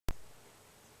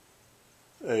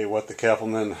Hey, what the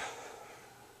Cappleman.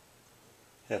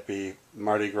 Happy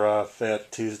Mardi Gras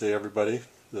Fat Tuesday, everybody.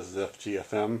 This is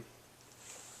FGFM.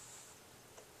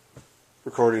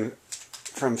 Recording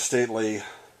from stately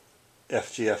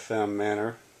FGFM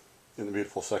Manor in the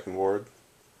beautiful 2nd Ward.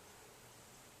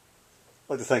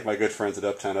 I'd like to thank my good friends at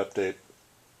Uptown Update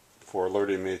for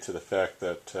alerting me to the fact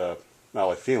that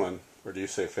Phelan, or do you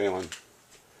say Phelan,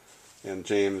 and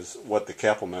James, what the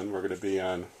Cappleman, we're going to be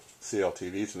on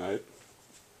CLTV tonight.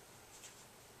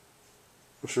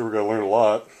 I'm sure we're going to learn a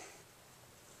lot.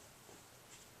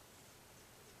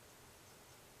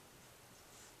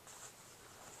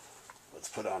 Let's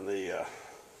put on the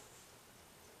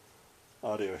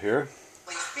audio here.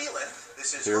 Phelan,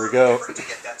 this is here we go. To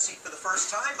get that seat for the first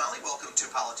time. Molly, welcome to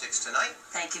Politics Tonight.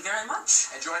 Thank you very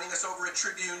much. And joining us over at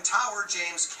Tribune Tower,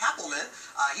 James Cappleman.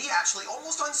 He actually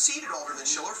almost unseated Alderman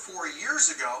Schiller 4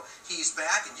 years ago. He's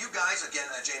back, and you guys, again,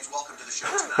 James, welcome to the show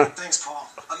tonight. Thanks,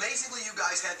 Paul. Amazingly, you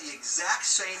guys had the exact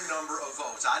same number of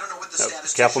votes. I don't know what the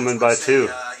statisticians Cappleman would by say, 2.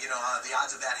 The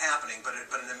odds of that happening, but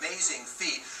an amazing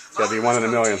feat. It's got to be 1 in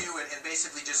a million. To you and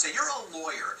basically just say, you're a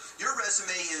lawyer. Your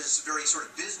resume is very sort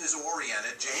of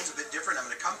business-oriented. James, a bit different. I'm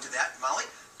going to come to that. Molly,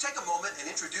 take a moment and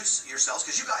introduce yourselves,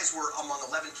 because you guys were among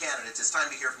 11 candidates. It's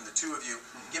time to hear from the two of you.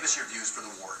 Give us your views for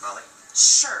the ward, Molly.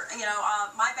 Sure.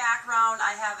 My background,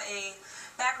 I have a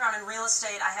background in real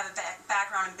estate. I have a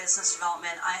background in business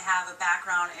development. I have a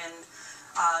background in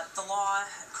the law,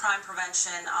 crime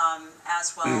prevention,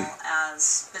 as well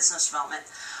as business development.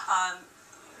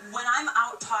 When I'm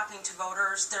out talking to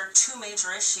voters, there are two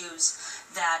major issues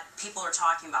that people are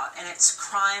talking about, and it's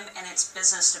crime and it's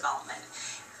business development.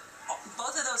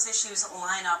 Both of those issues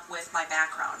line up with my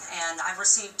background, and I've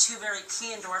received two very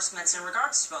key endorsements in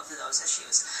regards to both of those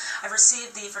issues. I've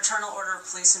received the Fraternal Order of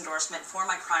Police endorsement for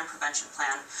my crime prevention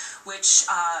plan, which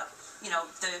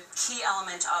the key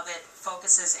element of it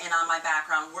focuses in on my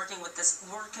background, working with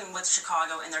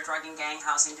Chicago in their drug and gang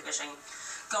housing division,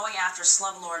 going after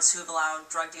slumlords who've allowed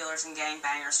drug dealers and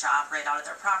gangbangers to operate out of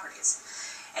their properties.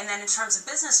 And then in terms of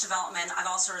business development, I've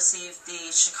also received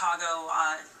the Chicago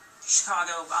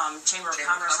Chamber of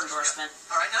Commerce endorsement.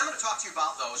 Yeah. All right, now I'm going to talk to you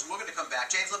about those, and we're going to come back.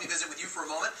 James, let me visit with you for a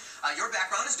moment. Your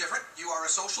background is different. You are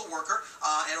a social worker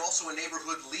and also a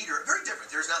neighborhood leader. Very different.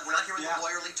 We're not hearing the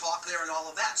lawyerly talk there and all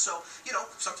of that. So,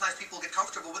 sometimes people get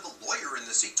comfortable with a lawyer in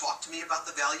the seat. Talk to me about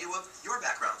the value of your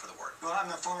background for the ward. Well, I'm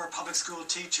a former public school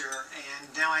teacher, and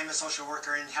now I'm a social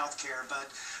worker in healthcare. But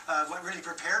what really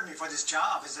prepared me for this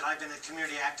job is that I've been a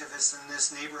community activist in this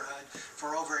neighborhood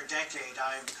for over a decade.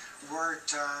 I've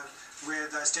worked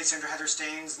with State Senator Heather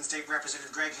Staines and State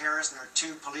Representative Greg Harris and our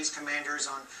two police commanders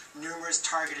on numerous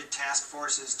targeted task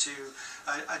forces to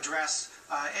address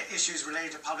issues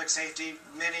related to public safety.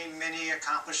 Many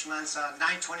accomplishments.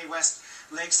 920 West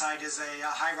Lakeside is a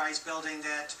high-rise building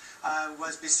that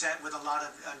was beset with a lot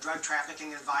of drug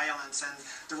trafficking and violence, and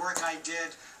the work I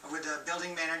did with the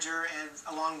building manager and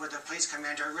along with the police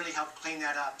commander really helped clean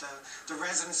that up. The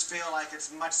residents feel like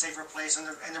it's a much safer place, and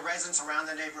the residents around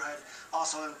the neighborhood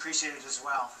also appreciate it as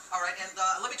well. All right, and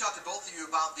let me talk to both of you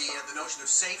about the notion of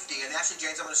safety. And actually,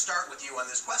 James, I'm going to start with you on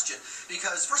this question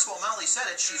because, first of all, Molly said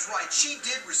it. She's right. She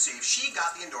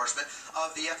got the endorsement of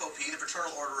the FOP, the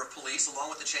Fraternal Order of Police, along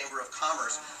with the Chamber of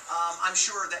Commerce. I'm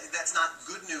sure that's not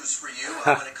good news for you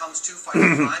when it comes to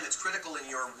fighting crime. It's critical in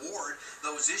your ward,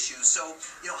 those issues. So,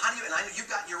 how do you, and I know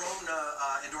you've got your own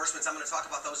endorsements. I'm going to talk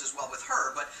about those as well with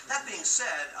her. But that being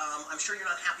said, I'm sure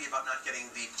you're not happy about not getting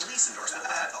the police endorsement.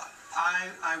 What's that thought?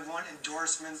 I want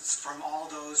endorsements from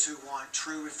all those who want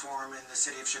true reform in the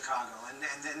city of Chicago,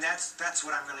 and that's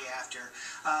what I'm really after.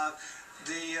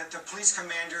 The police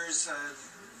commanders,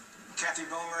 Kathy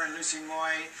Bomer and Lucy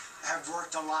Moy, have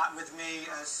worked a lot with me,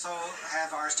 so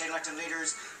have our state elected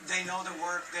leaders. They know the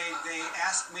work. They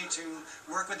ask me to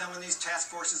work with them on these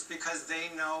task forces because they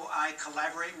know I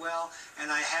collaborate well and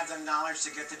I have the knowledge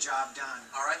to get the job done.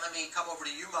 All right, let me come over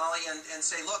to you, Molly, and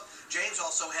say, look, James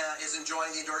also is enjoying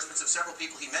the endorsements of several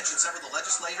people. He mentioned several of the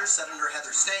legislators, Senator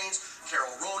Heather Staines, Carol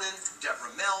Ronan,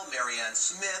 Deborah Mell, Marianne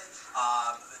Smith,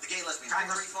 the Gay Lesbian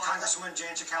Victory Fund. Congresswoman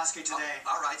Jan Schakowsky today.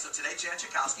 All right, so today Jan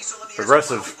Schakowsky. So let me ask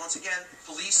you, Molly, once again,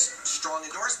 police, strong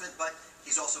endorsement, but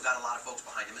he's also got a lot of folks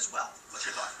behind him as well. What's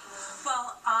your thought?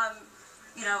 Well,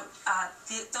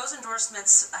 those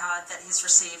endorsements that he's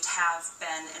received have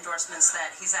been endorsements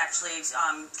that he's actually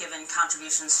given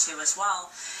contributions to as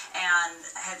well, and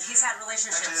he's had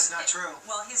relationships. Actually, that's not true.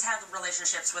 Well, he's had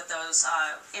relationships with those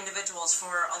individuals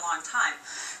for a long time.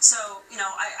 So,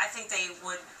 I think they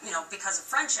would, because of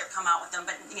friendship, come out with them.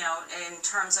 But, in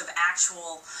terms of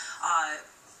actual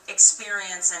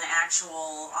experience and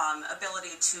actual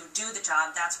ability to do the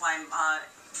job, that's why I'm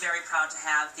very proud to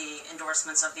have the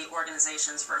endorsements of the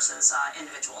organizations versus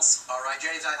individuals. All right,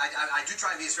 James, I do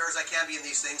try and be as fair as I can be in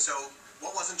these things, so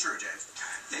what wasn't true, James?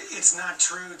 It's not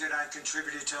true that I've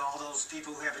contributed to all those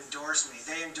people who have endorsed me.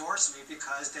 They endorse me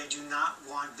because they do not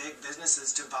want big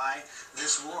businesses to buy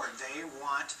this ward. They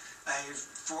want a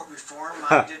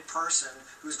reform-minded person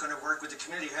who's going to work with the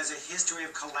community, who has a history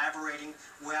of collaborating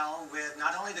well with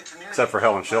not only the community, except for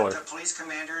Helen Schiller, but the police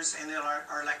commanders and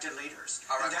our elected leaders.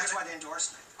 All right, and that's why they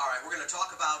endorse me. All right, we're going to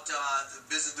talk about the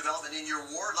business development in your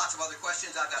ward. Lots of other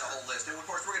questions. I've got a whole list. And, of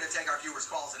course, we're going to take our viewers'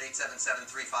 calls at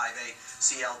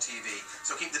 877-358-CLTV.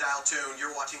 So keep the dial tuned.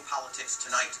 You're watching Politics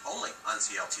Tonight only on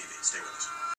CLTV. Stay with us.